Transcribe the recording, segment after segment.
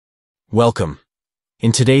Welcome.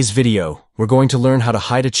 In today's video, we're going to learn how to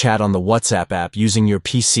hide a chat on the WhatsApp app using your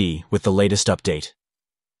PC with the latest update.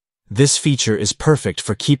 This feature is perfect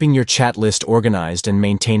for keeping your chat list organized and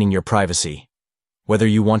maintaining your privacy. Whether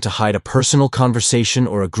you want to hide a personal conversation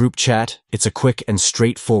or a group chat, it's a quick and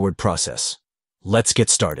straightforward process. Let's get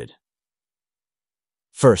started.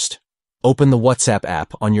 First, open the WhatsApp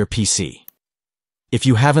app on your PC. If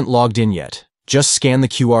you haven't logged in yet, just scan the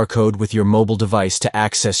QR code with your mobile device to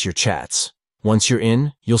access your chats. Once you're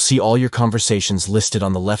in, you'll see all your conversations listed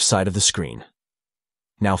on the left side of the screen.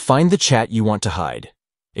 Now find the chat you want to hide.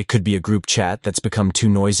 It could be a group chat that's become too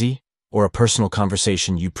noisy, or a personal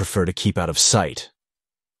conversation you prefer to keep out of sight.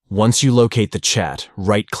 Once you locate the chat,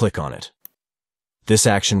 right-click on it. This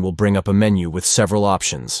action will bring up a menu with several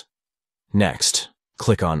options. Next,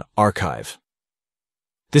 click on Archive.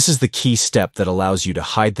 This is the key step that allows you to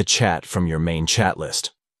hide the chat from your main chat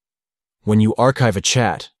list. When you archive a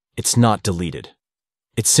chat, it's not deleted.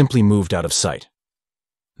 It's simply moved out of sight.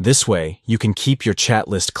 This way, you can keep your chat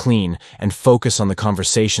list clean and focus on the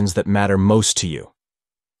conversations that matter most to you.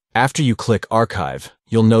 After you click Archive,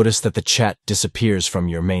 you'll notice that the chat disappears from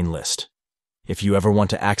your main list. If you ever want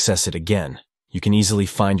to access it again, you can easily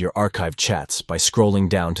find your archived chats by scrolling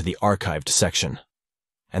down to the Archived section.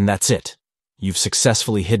 And that's it. You've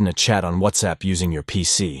successfully hidden a chat on WhatsApp using your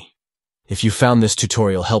PC. If you found this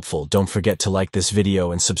tutorial helpful, don't forget to like this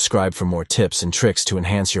video and subscribe for more tips and tricks to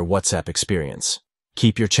enhance your WhatsApp experience.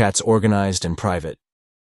 Keep your chats organized and private,